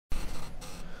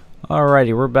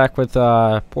Alrighty, we're back with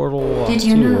Portal Did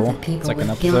you 2. know that people Second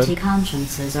with episode. guilty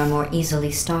consciences are more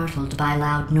easily startled by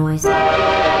loud noises? Oh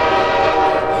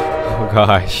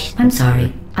gosh. I'm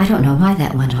sorry, I don't know why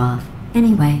that went off.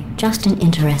 Anyway, just an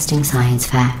interesting science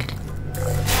fact.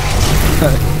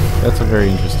 That's a very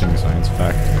interesting science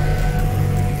fact.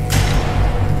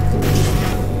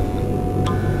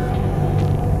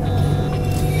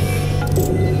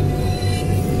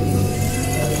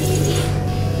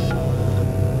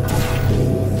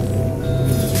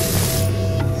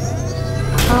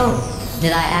 Oh,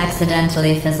 did I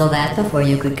accidentally fizzle that before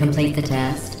you could complete the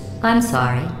test? I'm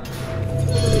sorry.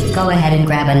 Go ahead and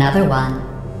grab another one.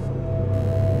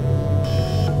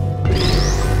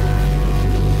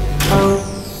 Oh,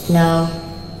 no.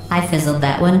 I fizzled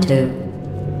that one too.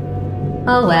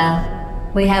 Oh well.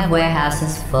 We have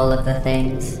warehouses full of the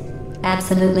things.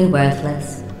 Absolutely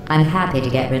worthless. I'm happy to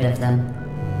get rid of them.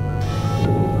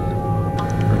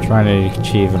 We're trying to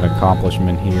achieve an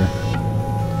accomplishment here.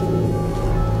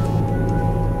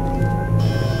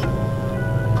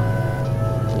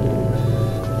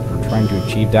 We're trying to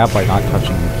achieve that by not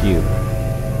touching the cube.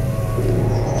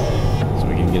 So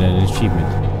we can get an achievement.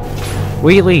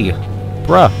 Wheatley!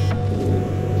 Bruh!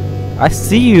 I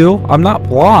see you! I'm not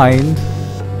blind!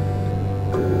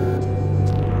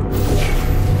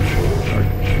 There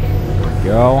we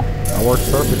go. That works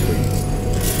perfectly.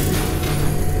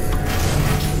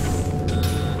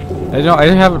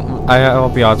 I'll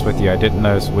be honest with you, I didn't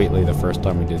notice Wheatley the first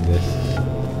time we did this.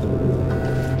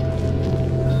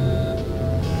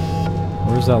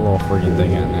 Where's that little friggin'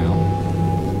 thing at now?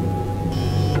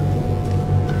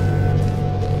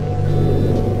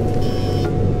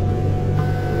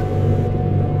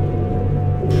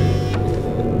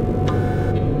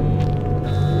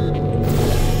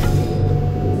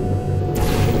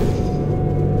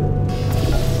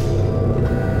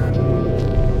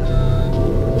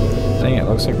 Dang it,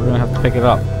 looks like we're gonna have to pick it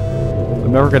up.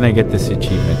 I'm never gonna get this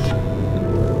achievement.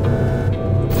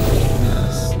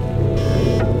 Yes.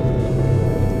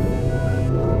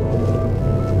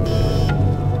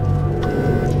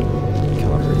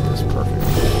 Calibrate this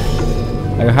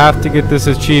perfectly. I have to get this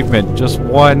achievement just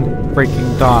one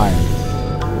freaking time.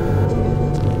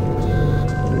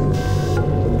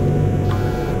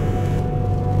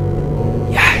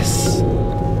 Yes!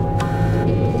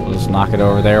 We'll just knock it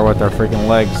over there with our freaking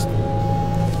legs.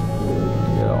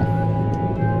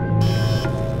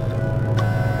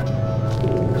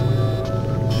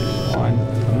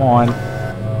 Come on.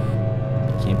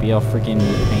 Can't be all freaking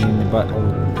pain in the butt all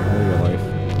your life.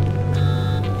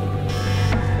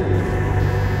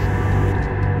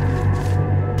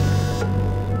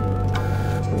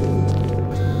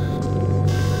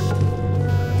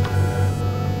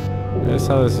 Notice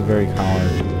how this is very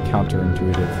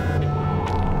counterintuitive.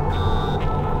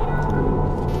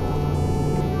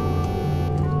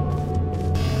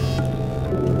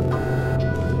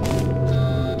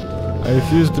 I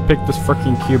refuse to pick this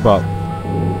freaking cube up.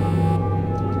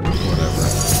 Whatever.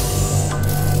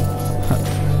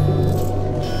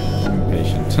 I'm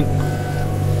impatient.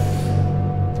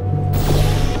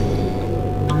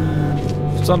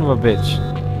 Son of a bitch.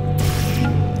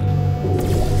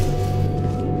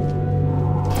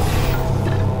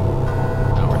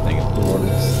 Now we're thinking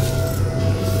portals.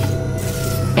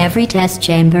 Every test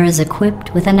chamber is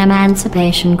equipped with an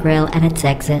emancipation grill at its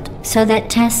exit, so that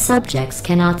test subjects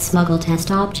cannot smuggle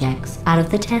test objects out of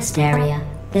the test area.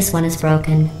 This one is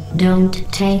broken. Don't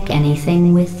take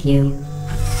anything with you.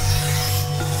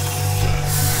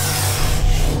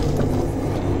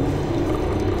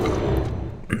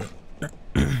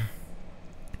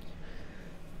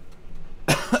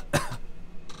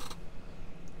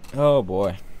 Oh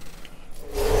boy.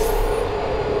 I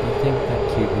think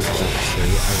that cube was just to say I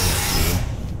love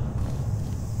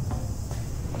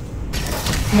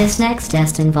you. This next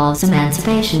test involves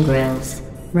emancipation grills.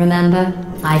 Remember,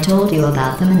 I told you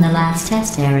about them in the last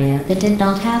test area that did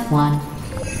not have one.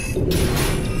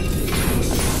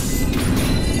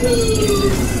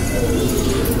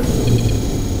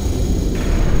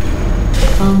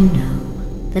 Oh no,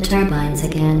 the turbines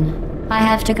again. I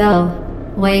have to go.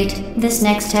 Wait, this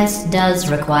next test does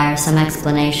require some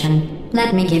explanation.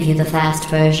 Let me give you the fast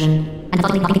version.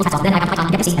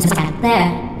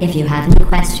 There. If you have any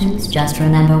questions, just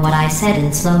remember what I said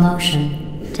in slow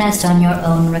motion. Test on your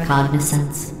own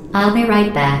recognizance. I'll be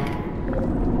right back.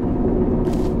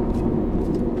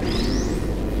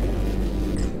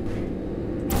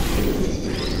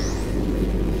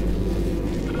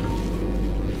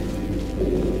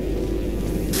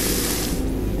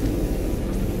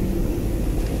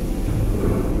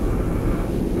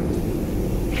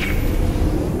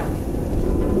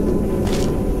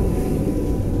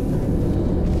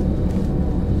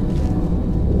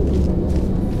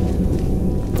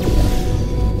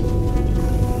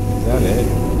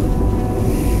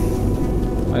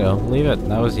 shit,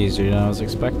 that was easier than I was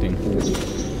expecting.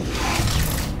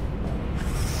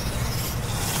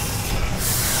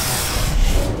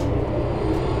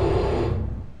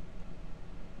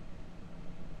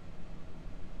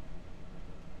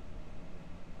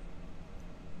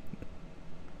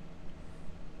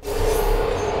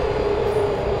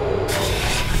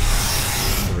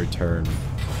 Return.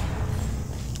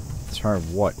 Return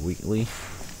what, Wheatley?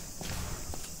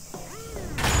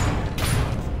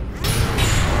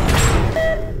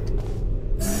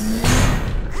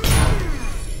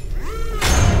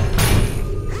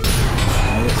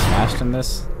 In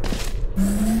this.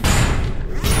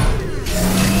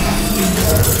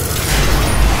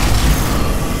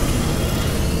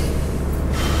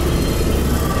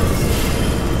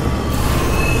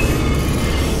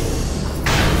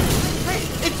 Hey,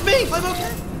 it's me! I'm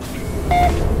okay!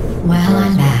 Well,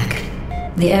 I'm back.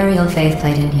 The aerial faith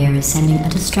plate in here is sending a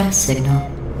distress signal.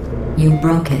 You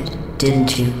broke it,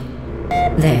 didn't you?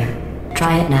 There.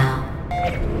 Try it now.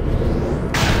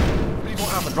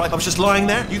 Right, I was just lying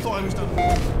there. You thought I was done.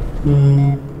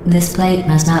 This plate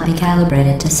must not be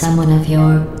calibrated to someone of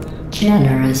your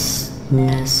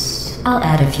generousness. I'll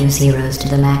add a few zeros to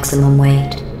the maximum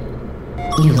weight.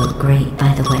 You look great,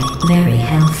 by the way. Very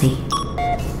healthy.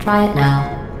 Try it now.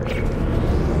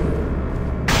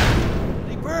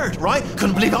 Hey, bird, right?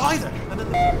 Couldn't believe it either.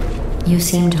 You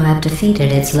seem to have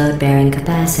defeated its load-bearing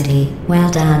capacity.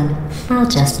 Well done. I'll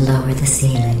just lower the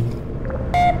ceiling.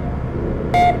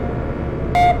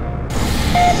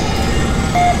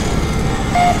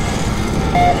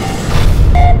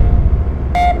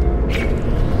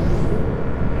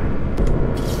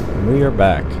 We are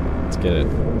back. Let's get it.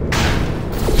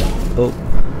 Oh,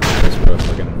 that's what I was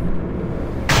looking.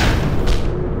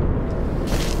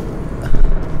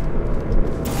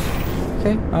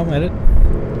 Okay, I'll admit it.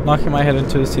 Knocking my head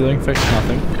into the ceiling fixed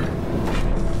nothing.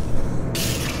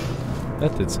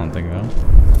 That did something though.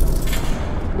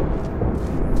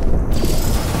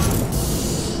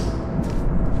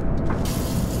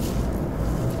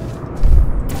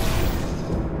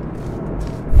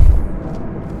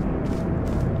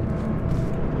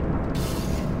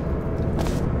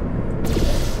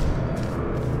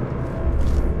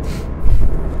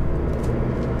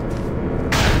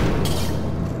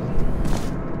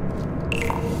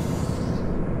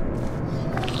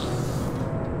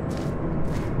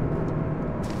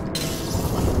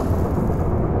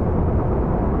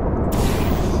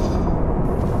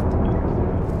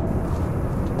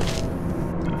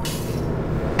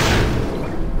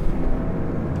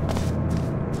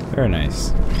 Very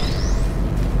nice.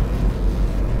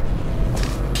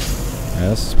 Yeah,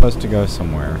 this is supposed to go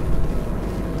somewhere.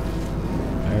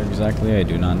 Where exactly, I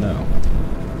do not know.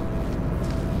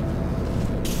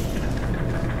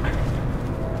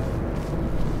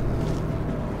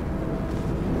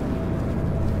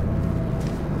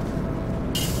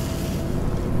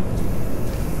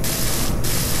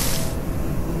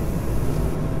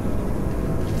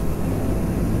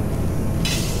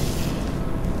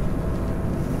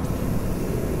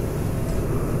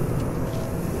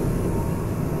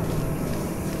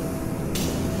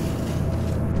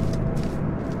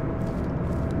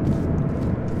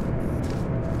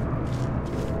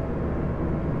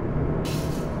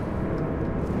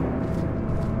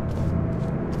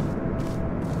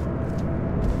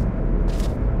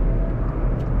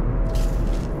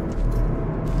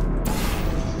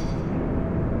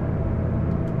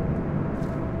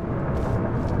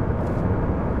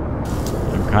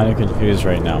 Kind of confused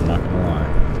right now, I'm not gonna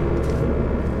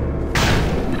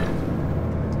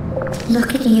lie.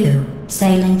 Look at you,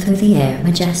 sailing through the air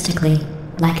majestically,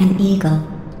 like an eagle,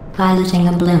 piloting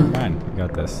a blimp. Fine, we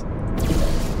got this.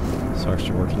 It's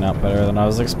actually working out better than I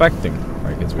was expecting,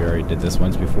 right? Because we already did this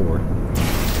once before.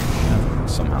 Yeah,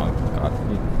 somehow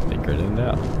we figured it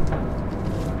out.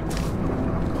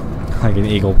 Like an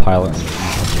eagle pilot a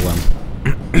blimp.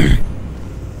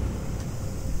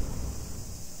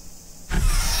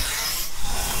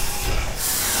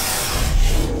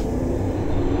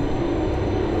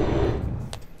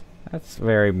 That's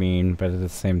very mean, but at the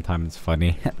same time it's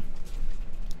funny.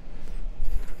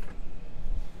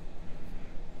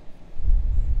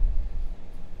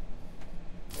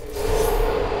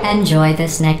 Enjoy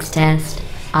this next test.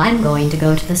 I'm going to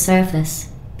go to the surface.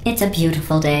 It's a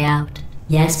beautiful day out.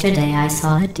 Yesterday I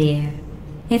saw a deer.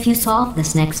 If you solve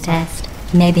this next test,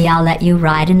 maybe I'll let you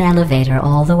ride an elevator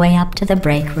all the way up to the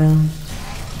break room.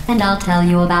 And I'll tell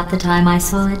you about the time I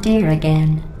saw a deer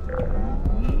again.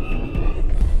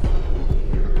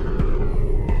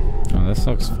 Oh, this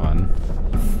looks fun.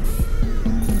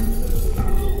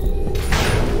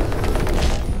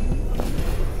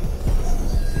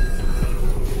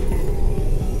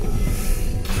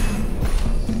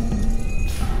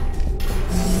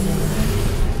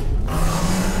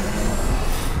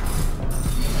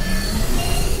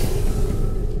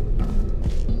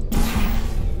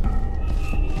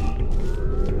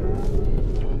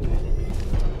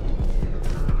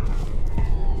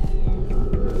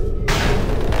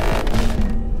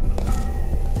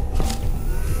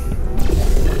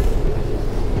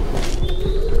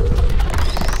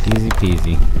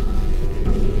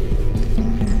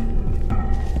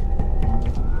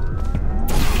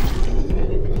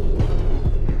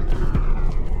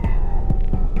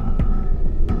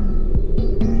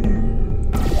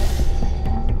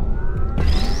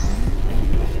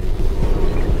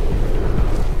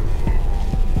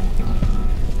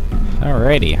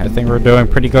 Alrighty, I think we're doing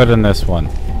pretty good in this one.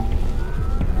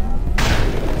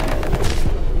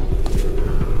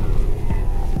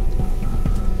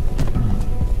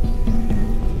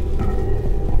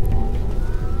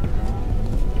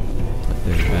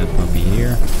 There's a bad puppy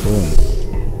here. Boom.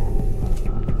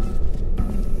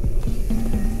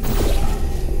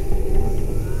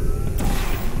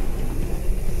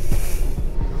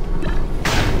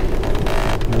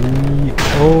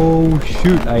 Oh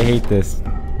shoot, I hate this.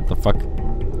 What the fuck?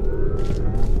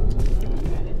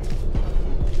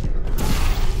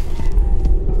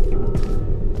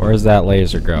 Where does that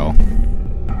laser go?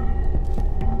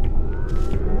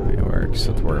 It works,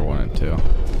 that's where I want it to.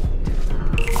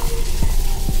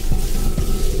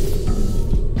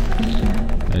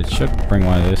 It should bring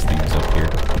one of those things up here.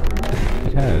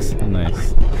 It has, oh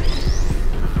nice.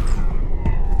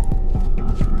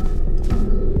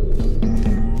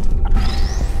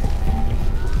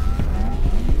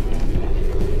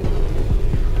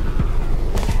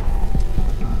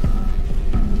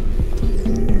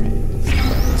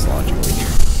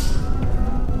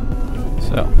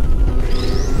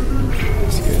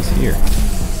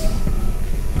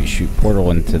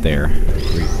 Portal into there.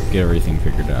 We get everything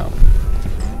figured out.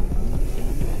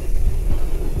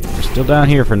 We're still down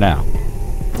here for now.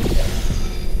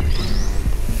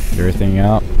 Get everything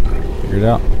out. Figured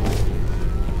out.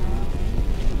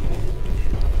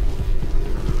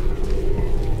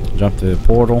 Jump to the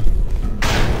portal.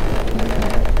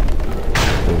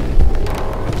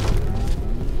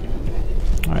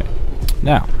 Alright.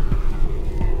 Now.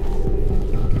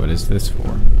 What is this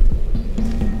for?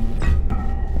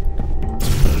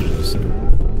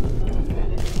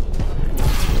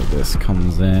 This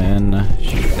comes in,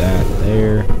 shoot that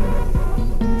there.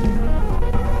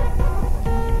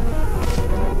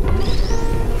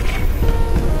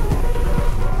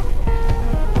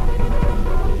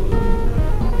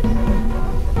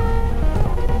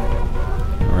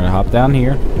 We're gonna hop down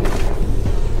here.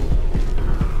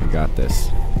 We got this.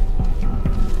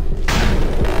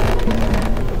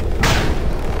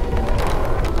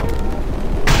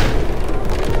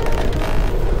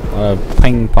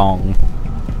 Ping pong.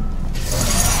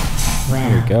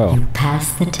 Well, go. You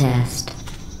passed the test.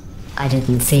 I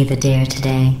didn't see the deer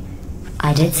today.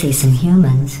 I did see some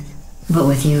humans. But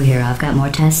with you here, I've got more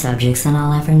test subjects than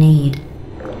I'll ever need.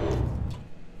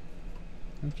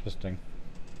 Interesting.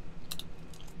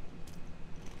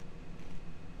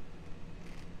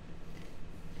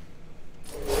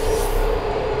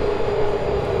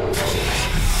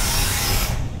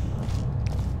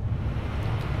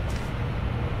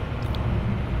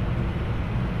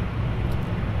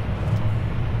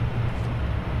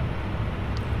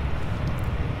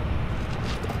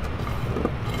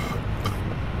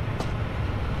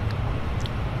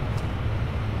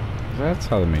 That's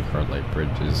how they make hard light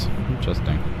bridges.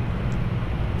 Interesting.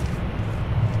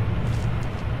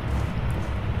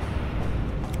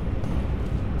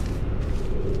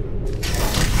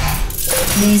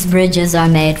 These bridges are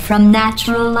made from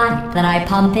natural light that I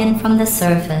pump in from the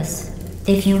surface.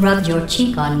 If you rubbed your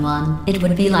cheek on one, it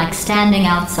would be like standing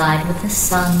outside with the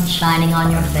sun shining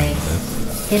on your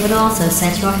face. It would also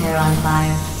set your hair on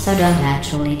fire, so don't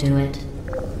actually do it.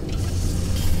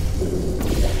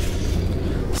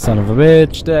 Son of a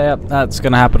bitch. Yep, that's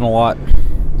gonna happen a lot.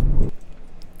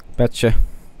 Betcha.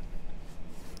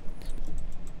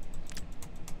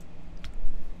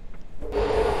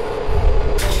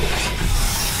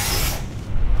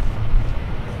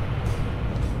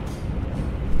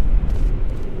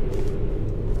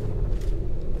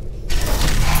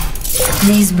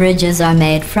 These bridges are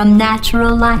made from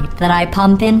natural light that I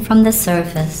pump in from the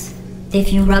surface.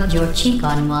 If you rubbed your cheek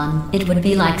on one, it would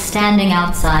be like standing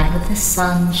outside with the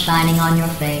sun shining on your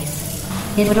face.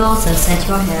 It would also set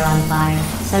your hair on fire,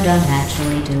 so don't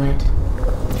actually do it.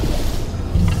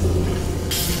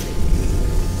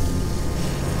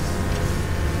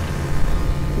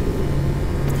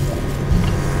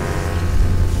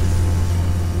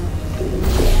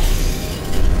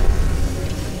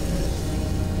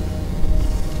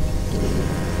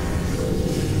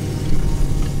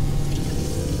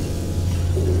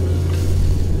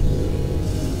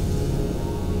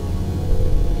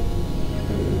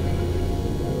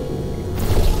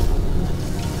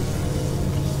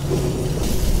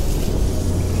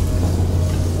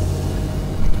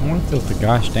 Just a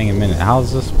gosh dang a minute. How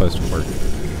is this supposed to work?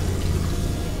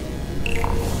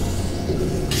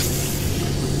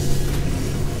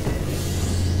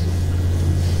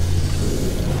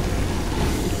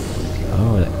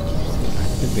 Oh, that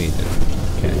activated.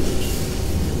 Okay.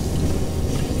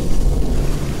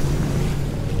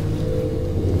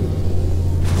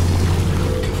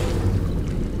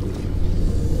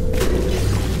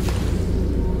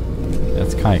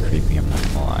 kind of creepy, I'm not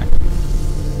gonna lie.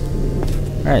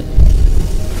 Alright.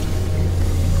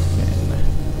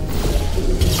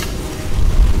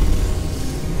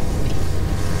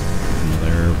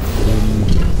 Another boom.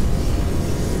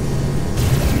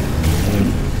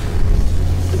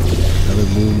 Another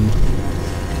boom.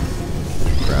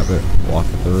 Grab it, walk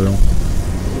it through.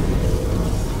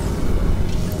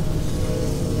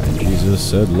 And Jesus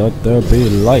said, "Let there be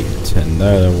light," and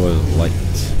there was light.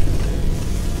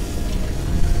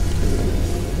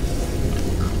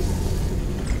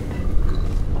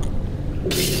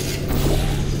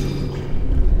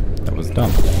 That was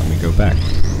dumb. Let me go back.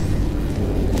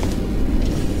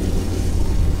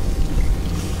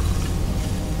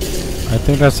 I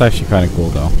think that's actually kind of cool,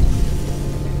 though.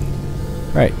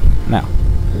 Right, now,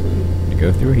 we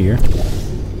go through here.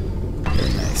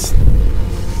 Very nice.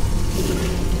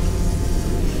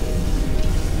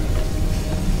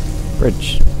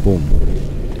 Bridge. Boom.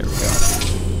 There we go.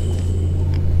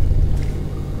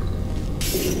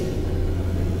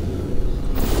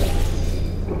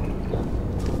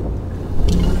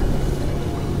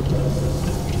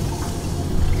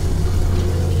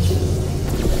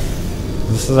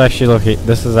 This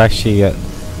is actually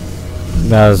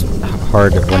that was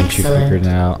hard once you figured it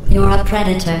out. You're a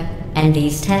predator, and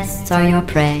these tests are your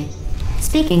prey.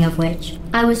 Speaking of which,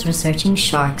 I was researching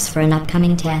sharks for an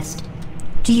upcoming test.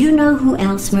 Do you know who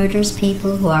else murders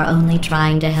people who are only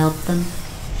trying to help them?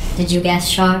 Did you guess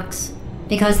sharks?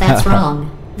 Because that's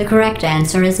wrong. The correct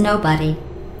answer is nobody.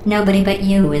 Nobody but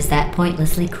you is that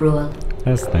pointlessly cruel.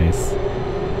 That's nice.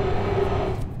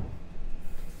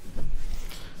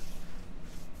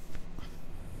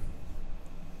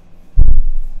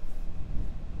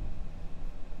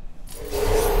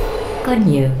 Good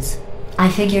news. I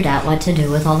figured out what to do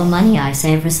with all the money I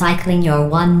save recycling your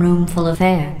one room full of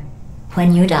air.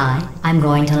 When you die, I'm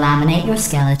going to laminate your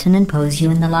skeleton and pose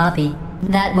you in the lobby.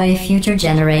 That way future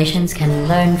generations can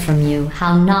learn from you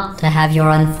how not to have your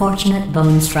unfortunate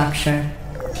bone structure.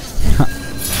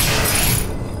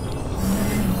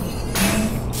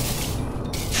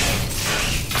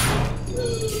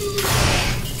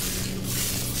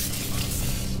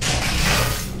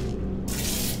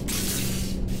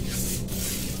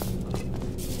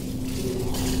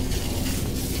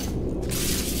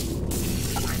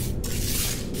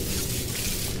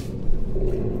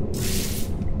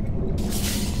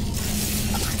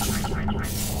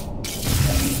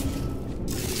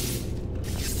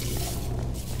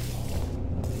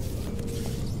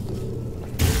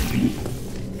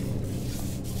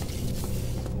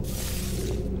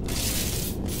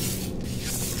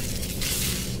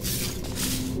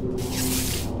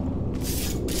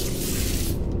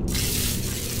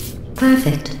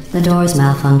 Perfect. The door's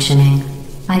malfunctioning.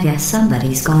 I guess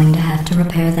somebody's going to have to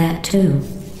repair that too.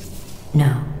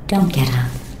 No, don't get up.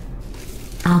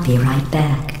 I'll be right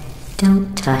back.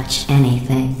 Don't touch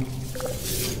anything.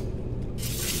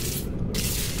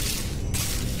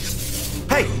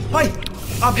 Hey!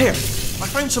 Up here! I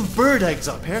found some bird eggs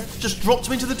up here. Just dropped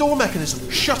them into the door mechanism.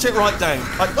 Shut it right down.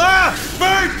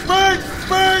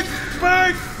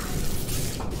 Bird!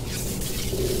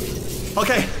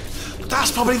 Okay. That's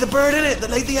probably the bird in it that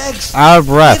laid the eggs. Out of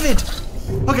breath. Livid.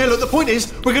 Okay, look, the point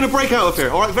is, we're gonna break out of here,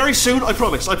 alright? Very soon, I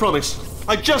promise.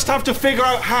 I just have to figure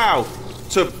out how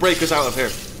to break us out of here.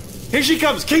 Here she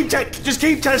comes. Just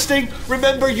keep testing.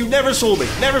 Remember, you never saw me.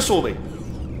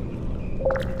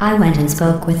 I went and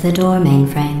spoke with the door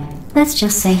mainframe. Let's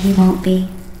just say he won't be,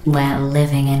 well,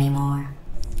 living anymore.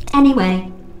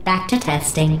 Anyway, back to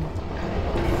testing.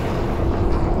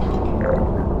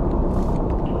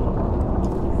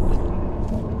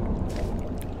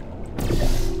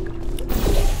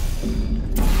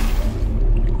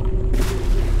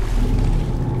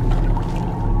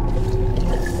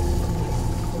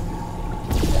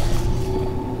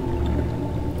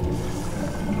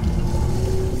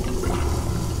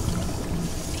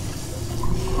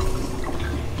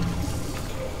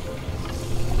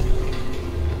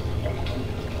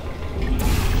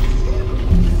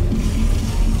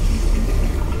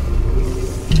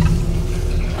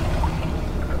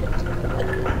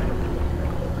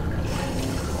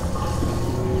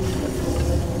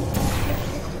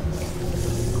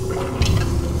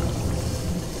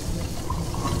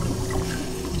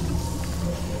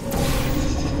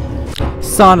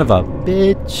 Son of a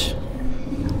bitch.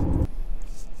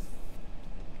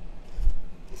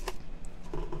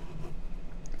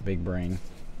 Big brain.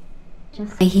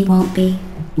 Just say he won't be,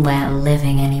 well,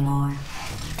 living anymore.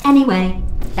 Anyway,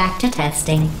 back to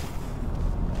testing.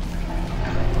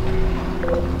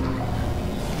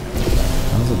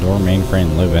 How does a door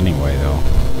mainframe live anyway, though?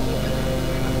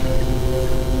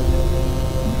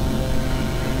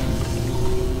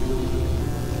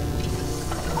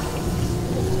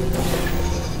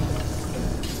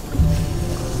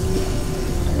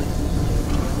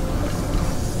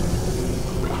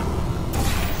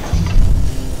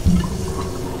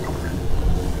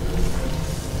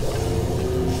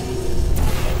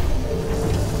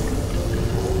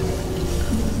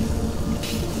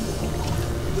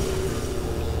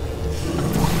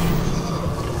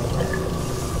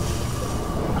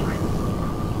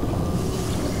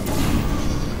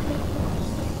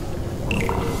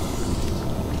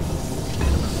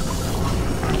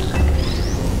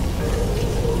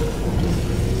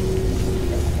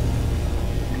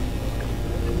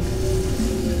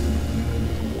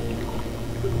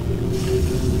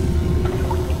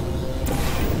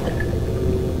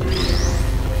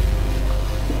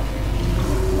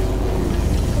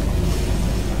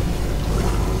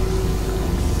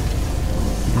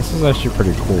 is actually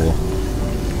pretty cool.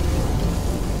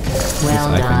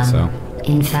 Well I done. think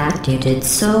so. In fact, you did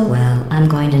so well, I'm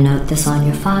going to note this on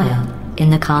your file, in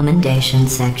the commendation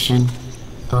section.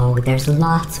 Oh, there's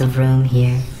lots of room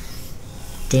here.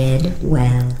 Did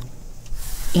well.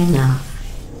 Enough.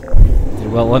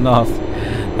 Did well enough.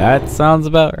 That sounds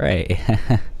about right.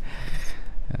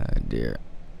 Oh dear.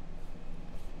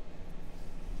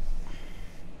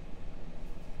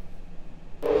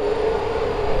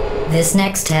 This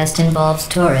next test involves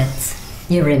turrets.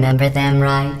 You remember them,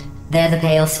 right? They're the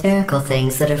pale spherical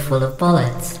things that are full of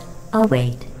bullets. Oh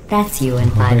wait, that's you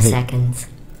in 5 Wait. seconds.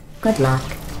 Good luck.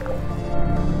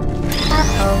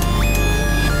 Uh-oh.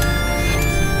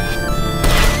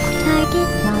 Target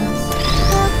lost.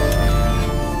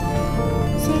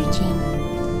 Searching.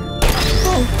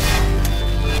 Hey.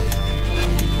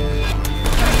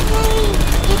 Hey,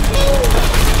 it's me!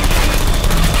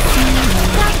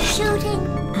 Stop shooting!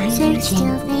 I'm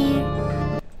still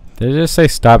there. Did it just say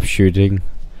stop shooting?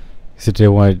 Because it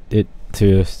didn't want it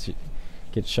to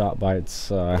get shot by its,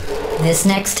 This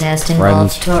next test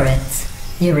involves turrets.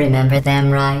 You remember them,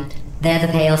 right? They're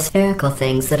the pale spherical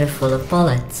things that are full of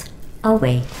bullets. Oh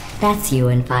wait, that's you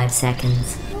in 5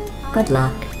 seconds. Good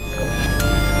luck.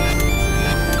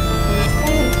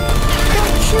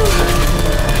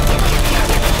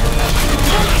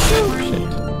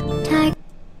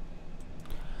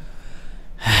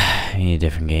 I need a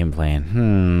different game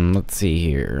plan. Let's see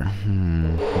here.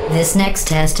 This next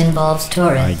test involves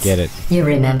turrets. I get it. You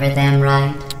remember them,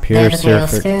 right? Pure They're the pale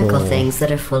spherical spherical things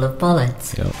that are full of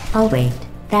bullets. Yep. Oh wait,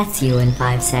 that's you in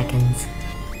 5 seconds.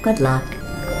 Good luck.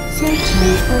 Search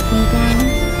me for me down.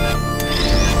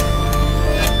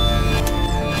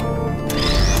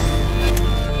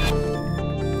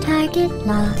 Target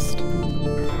lost.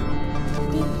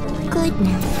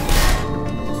 Goodness.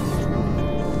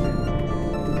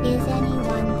 Is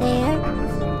anyone there?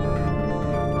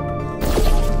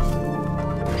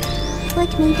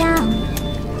 Put me down.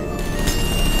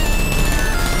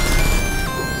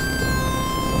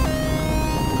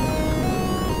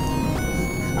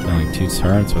 Killing 2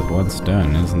 turrets with 1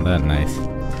 stone. Isn't that nice?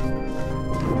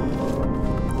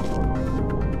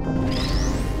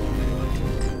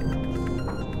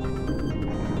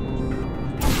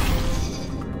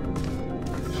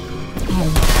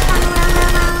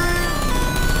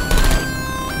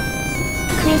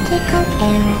 Critical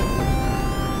error.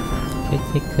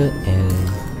 Critical error.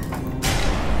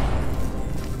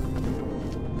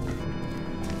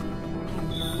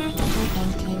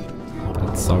 Activated.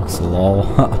 That sucks, lol.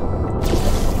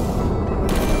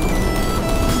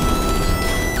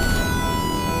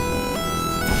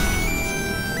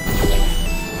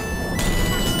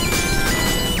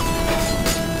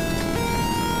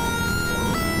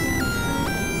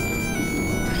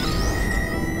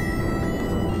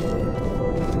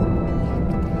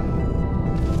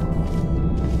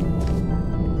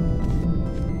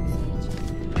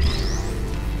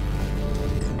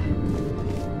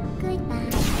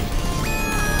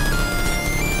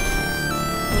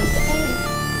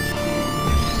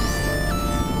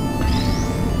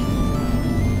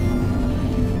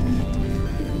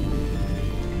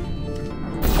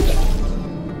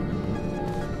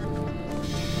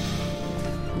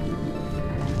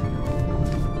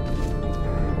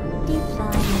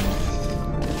 Goodbye.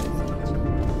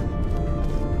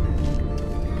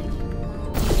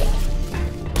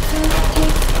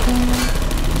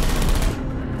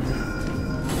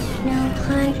 No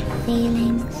hard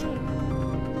feelings.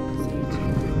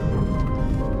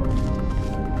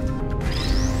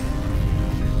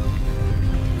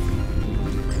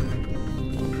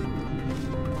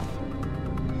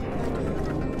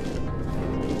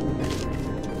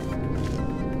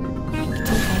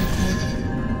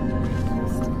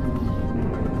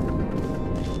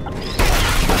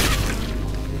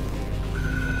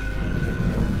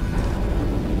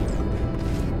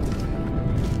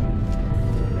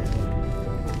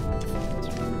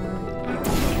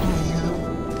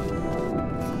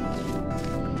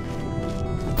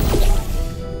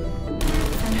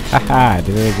 Haha,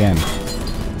 did it again.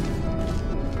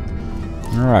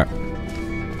 Alright.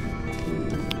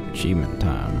 Achievement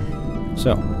time.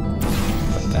 So,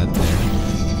 put that there.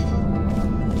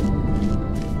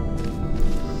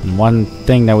 And one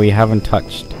thing that we haven't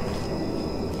touched.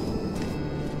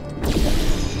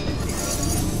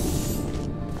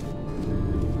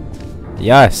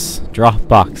 Yes!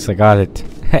 Dropbox, I got it.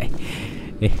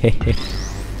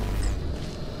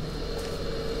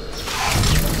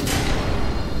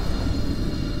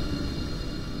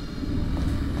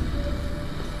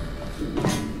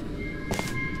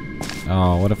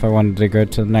 Oh, what if I wanted to go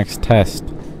to the next test?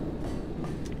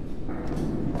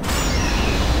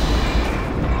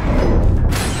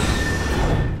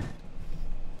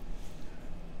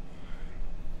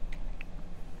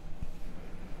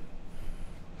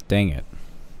 Dang it.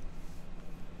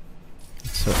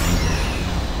 It's so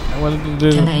angry. I wanted to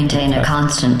do To maintain a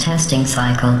constant testing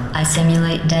cycle, I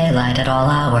simulate daylight at all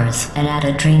hours and add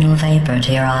adrenal vapor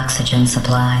to your oxygen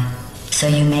supply. So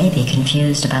you may be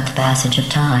confused about the passage of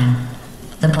time.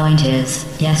 The point is,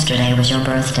 yesterday was your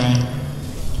birthday.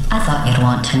 I thought you'd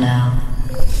want to know.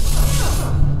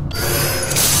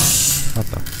 What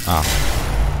the? Oh.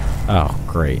 Oh,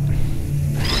 great.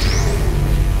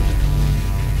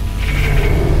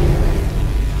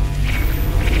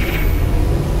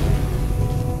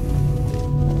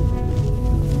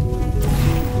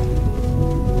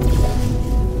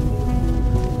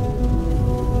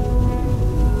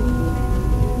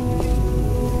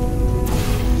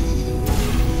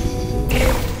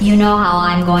 You know how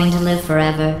I'm going to live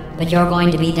forever, but you're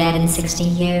going to be dead in 60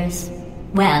 years?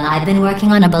 Well, I've been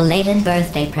working on a belated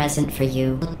birthday present for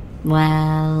you.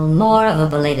 Well, more of a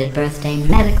belated birthday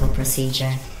medical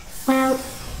procedure. Well,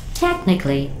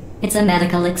 technically, it's a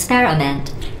medical experiment.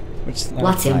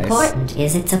 What's important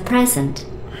is it's a present.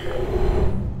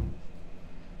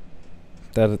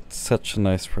 That it's such a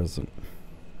nice present.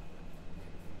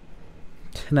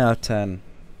 10 out of 10.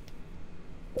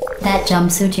 That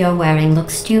jumpsuit you're wearing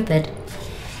looks stupid.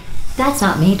 That's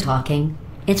not me talking.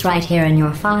 It's right here in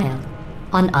your file.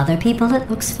 On other people it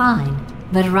looks fine.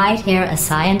 But right here a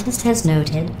scientist has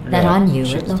noted that on you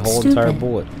it looks stupid.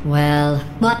 Well,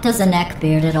 what does a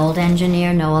neck-bearded old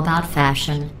engineer know about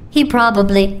fashion? He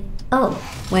probably... Oh,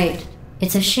 wait.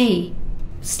 It's a she.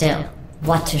 Still,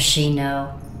 what does she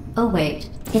know? Oh wait,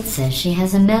 it says she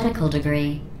has a medical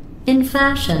degree. In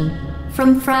fashion.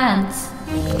 From France.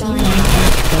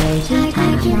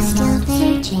 Target still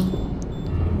searching.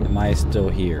 Am I still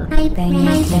here?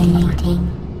 Hibernating.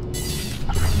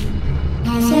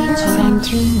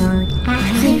 Sentry mode.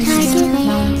 Active target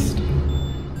lost.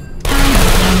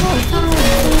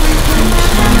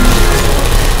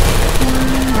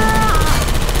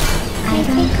 I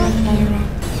don't hate error.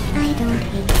 I don't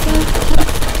hate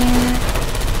error.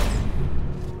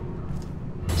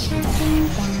 Shutting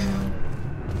down.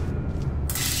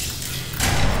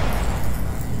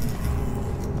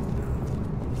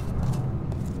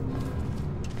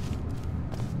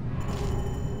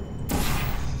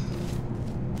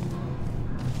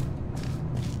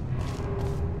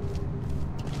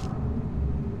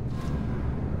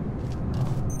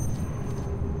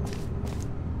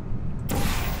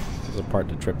 The part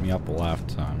that tripped me up the last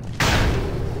time.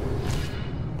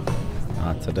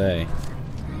 Not today.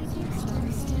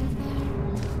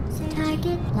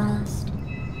 Target lost.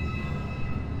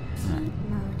 I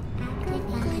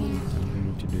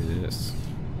need to do this. Is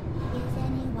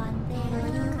anyone there?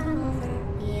 Will you come over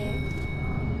here?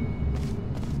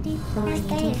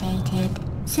 Deactivated.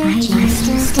 Searching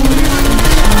still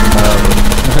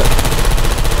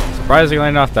Surprisingly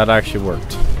enough, that actually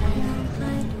worked.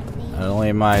 Not only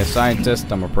am I a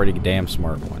scientist, I'm a pretty damn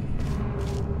smart one.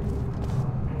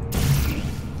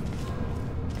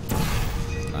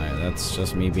 Alright, that's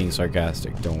just me being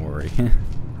sarcastic, don't worry.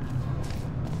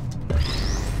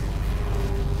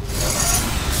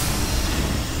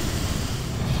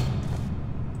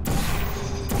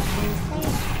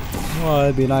 Well,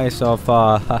 it'd be nice if,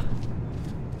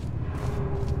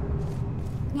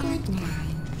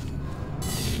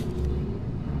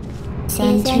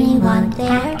 Is anyone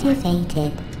there?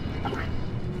 Activated.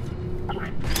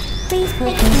 Please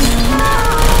put this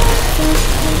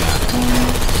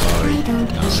sorry. I don't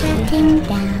shutting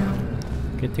down.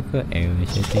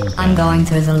 I'm going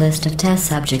through the list of test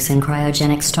subjects in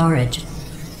cryogenic storage.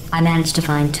 I managed to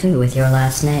find 2 with your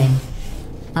last name.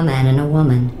 A man and a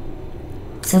woman.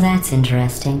 So that's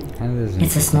interesting.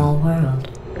 It's a small world.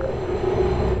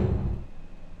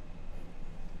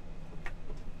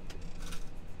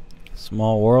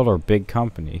 Small world or big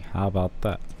company? How about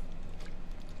that?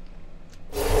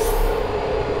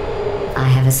 I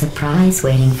have a surprise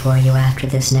waiting for you after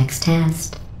this next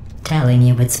test. Telling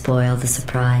you would spoil the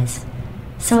surprise.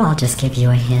 So I'll just give you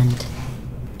a hint.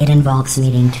 It involves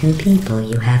meeting 2 people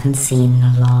you haven't seen in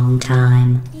a long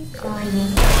time.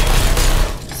 Deploying.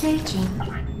 Searching.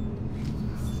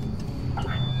 Come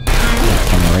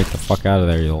right the fuck out of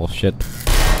there, you little shit.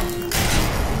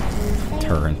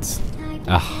 Turrets.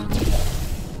 Ah.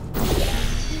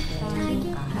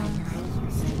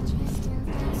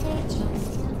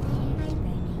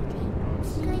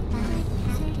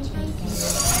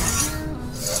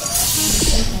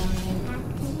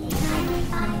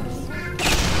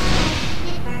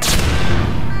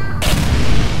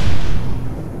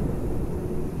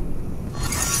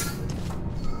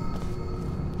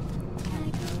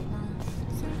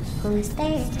 Who's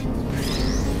there?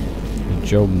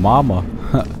 Joe Mama.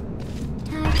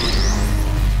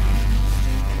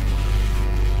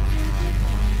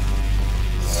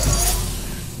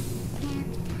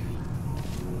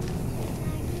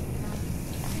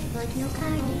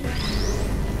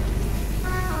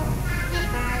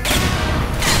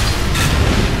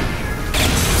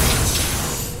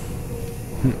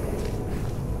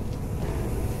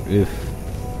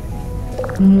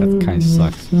 That kind of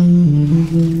sucks.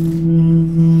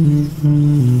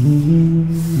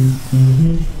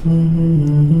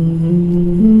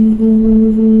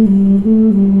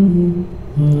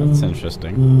 That's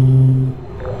interesting.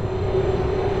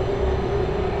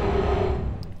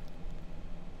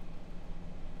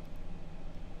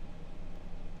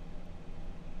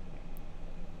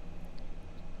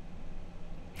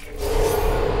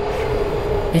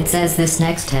 It says this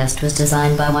next test was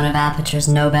designed by one of Aperture's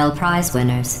Nobel Prize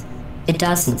winners. It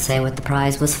doesn't say what the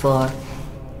prize was for.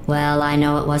 Well, I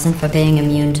know it wasn't for being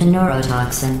immune to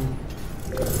neurotoxin.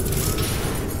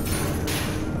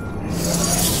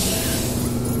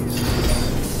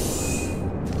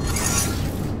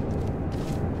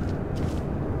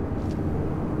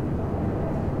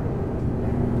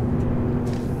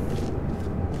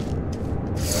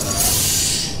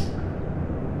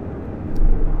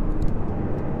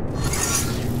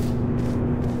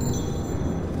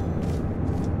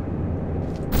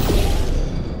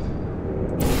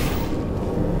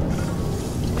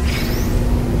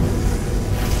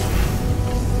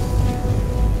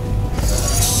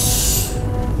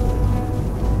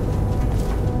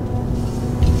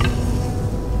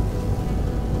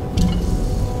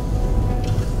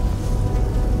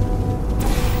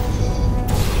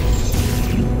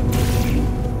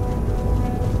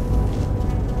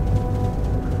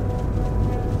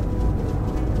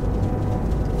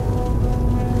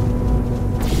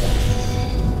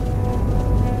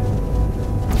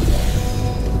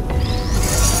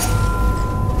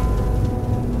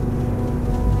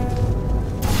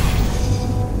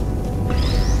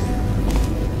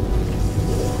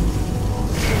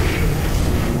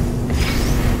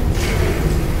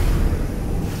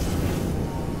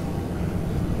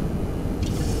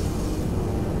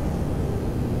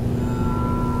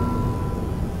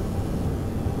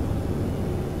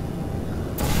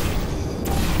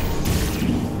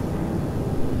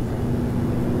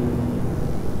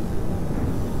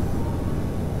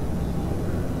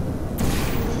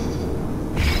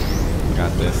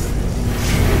 Got this.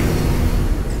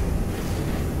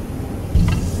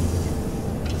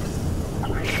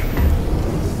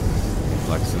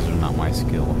 Reflexes are not my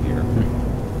skill here.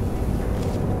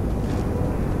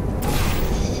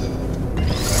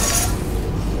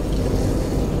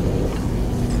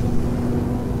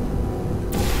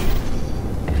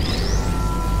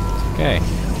 Okay.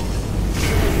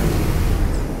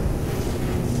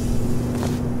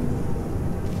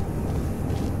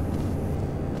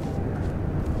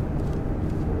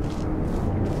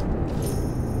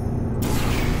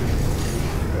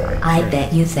 I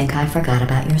bet you think I forgot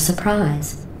about your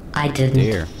surprise. I didn't.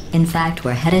 Dear. In fact,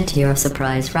 we're headed to your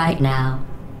surprise right now.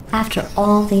 After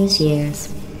all these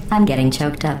years, I'm getting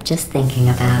choked up just thinking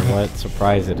about it. What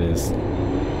surprise it is.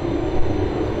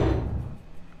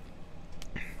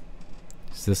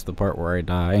 Is this the part where I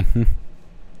die?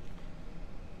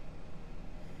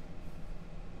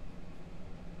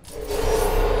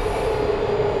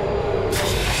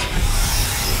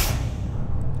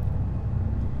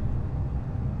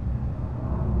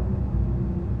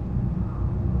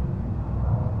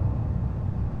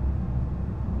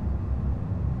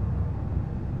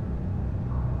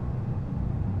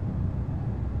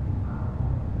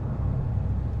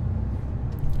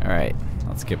 Alright,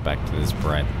 let's get back to this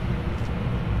bread.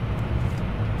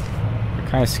 They're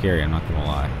kind of scary, I'm not gonna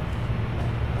lie.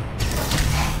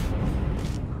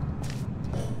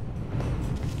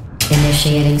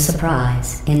 Initiating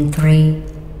surprise in 3,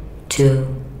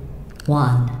 2,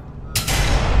 1.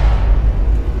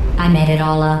 I made it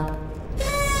all up.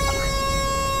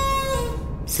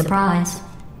 Surprise.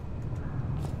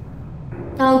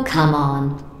 Oh, come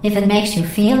on. If it makes you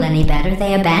feel any better,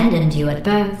 they abandoned you at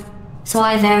birth. So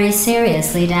I very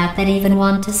seriously doubt they'd even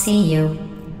want to see you.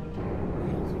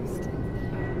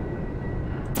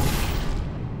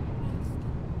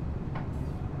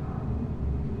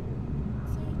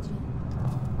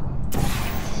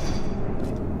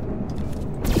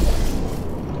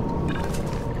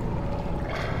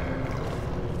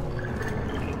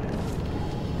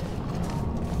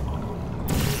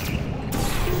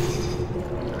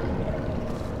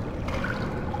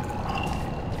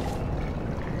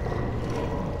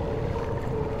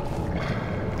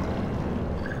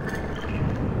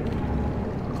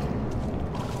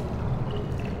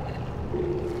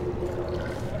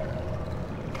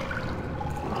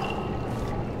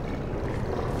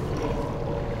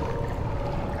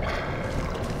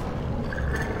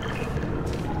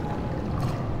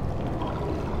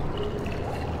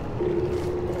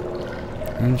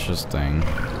 Interesting.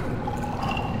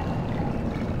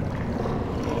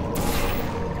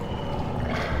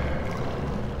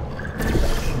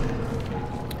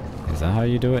 how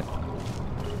you do it?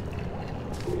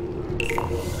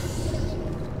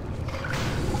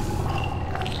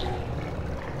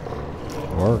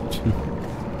 Worked.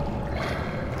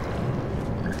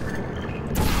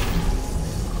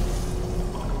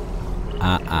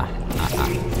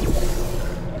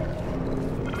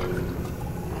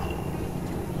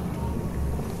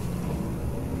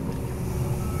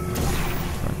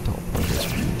 Teleport this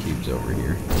cubes over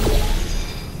here.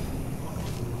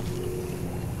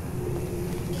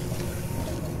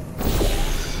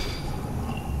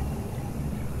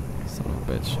 Son of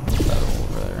a bitch. Put that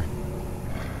over there.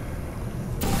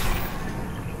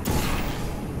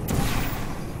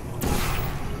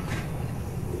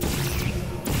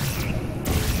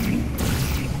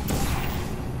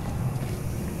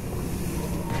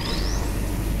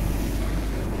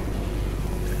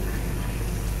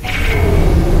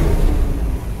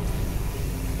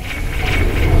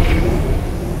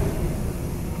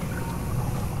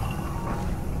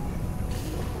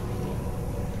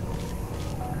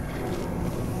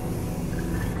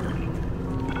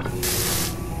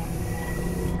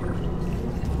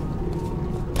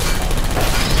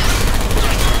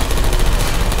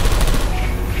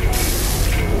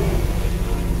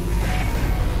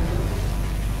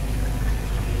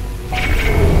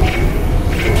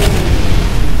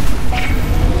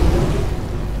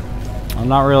 I'm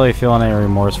not really feeling any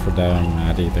remorse for doing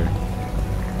that either.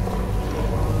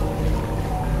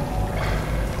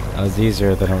 That was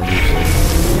easier than it usually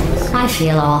is. I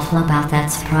feel awful about that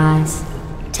surprise.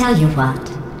 Tell you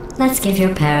what, let's give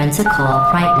your parents a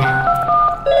call right now.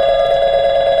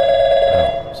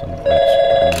 Oh, son of a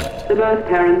bitch. The birth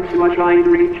parents you are trying to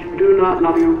reach do not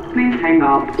love you. Please hang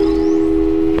up.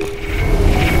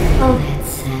 Oh, that's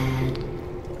sad.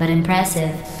 But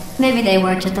impressive. Maybe they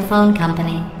worked at the phone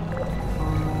company.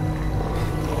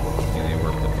 Yeah, they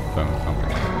work at the phone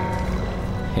company.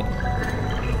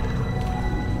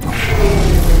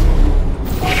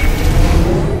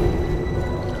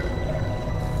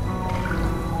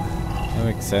 That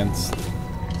makes sense.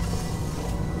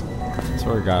 I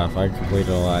swear to God, if I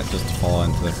completed all that just to fall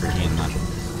into the freaking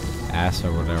ass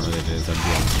or whatever it is, I'd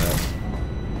be upset.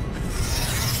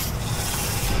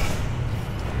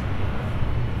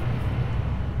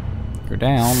 Go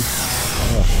down.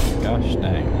 Oh, gosh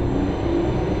dang.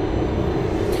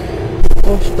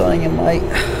 Gosh dang it, mate.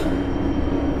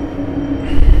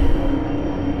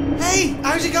 Hey,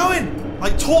 how's it going? I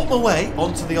taught my way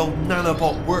onto the old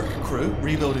nanobot work crew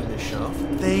rebuilding this shaft.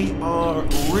 They are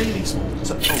really small.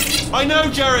 So, I know,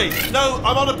 Jerry. No,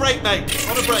 I'm on a break, mate.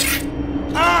 On a break.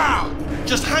 Ah!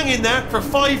 Just hang in there for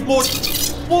 5 more.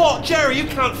 What, Jerry? You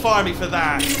can't fire me for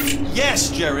that. Yes,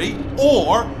 Jerry.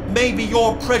 Or maybe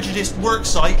your prejudiced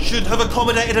worksite should have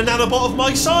accommodated a nanobot of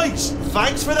my size.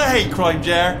 Thanks for the hate crime,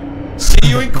 Jer. See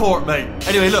you in court, mate.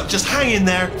 Anyway, look, just hang in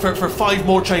there for 5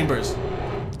 more chambers.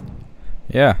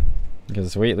 Yeah,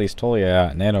 because we at least told you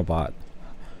nanobot.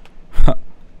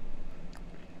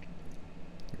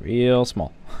 Real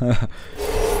small.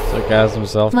 Sarcasm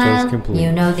self Well, complete.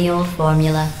 you know the old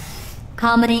formula.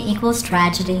 Comedy equals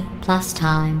tragedy plus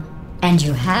time. And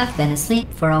you have been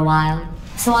asleep for a while.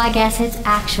 So I guess it's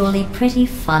actually pretty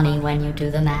funny when you do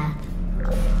the math.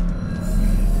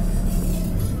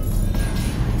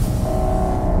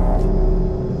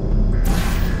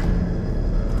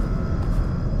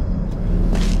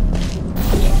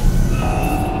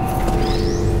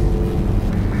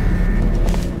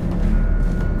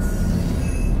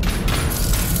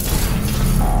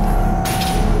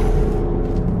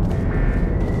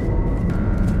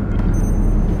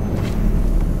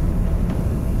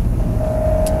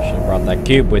 That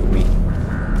cube with me.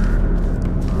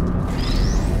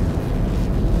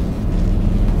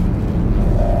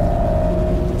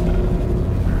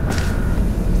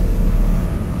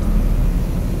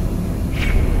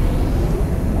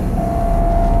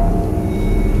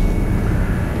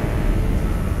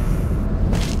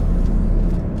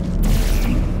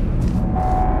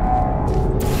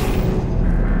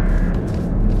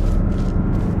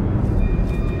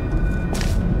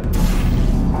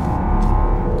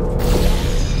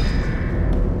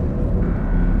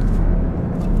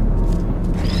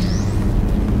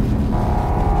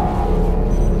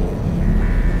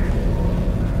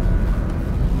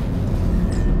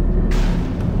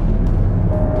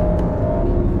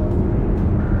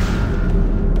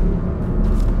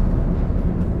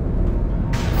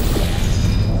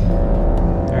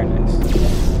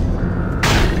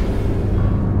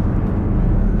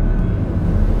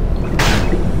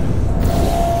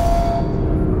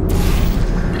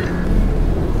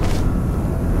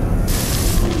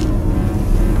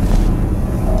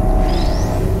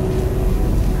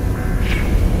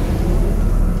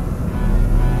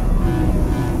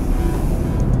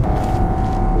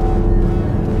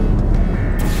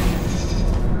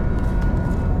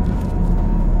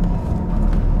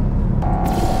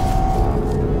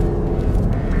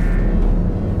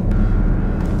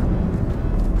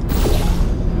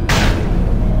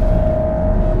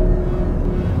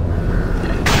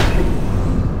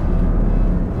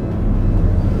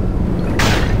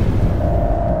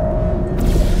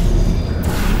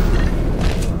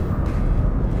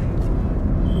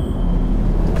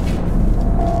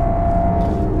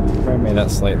 Made that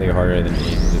slightly harder than it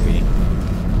needed to be.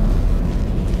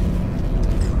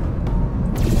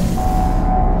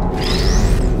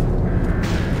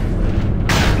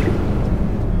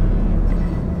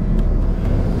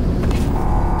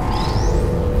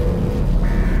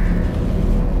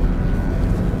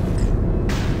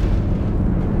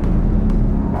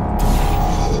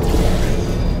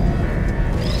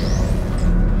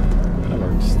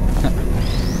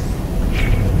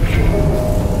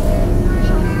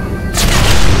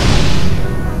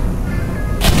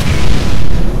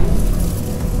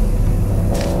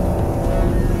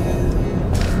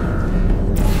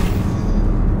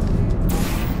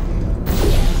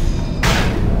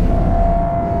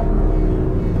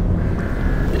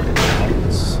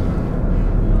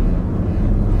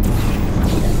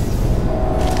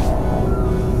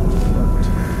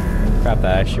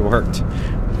 That actually worked.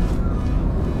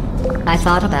 I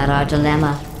thought about our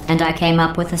dilemma, and I came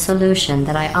up with a solution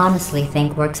that I honestly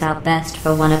think works out best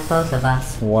for one of both of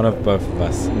us. One of both of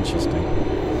us.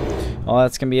 Interesting. Well,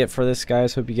 that's gonna be it for this,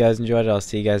 guys. Hope you guys enjoyed it. I'll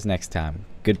see you guys next time.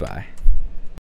 Goodbye.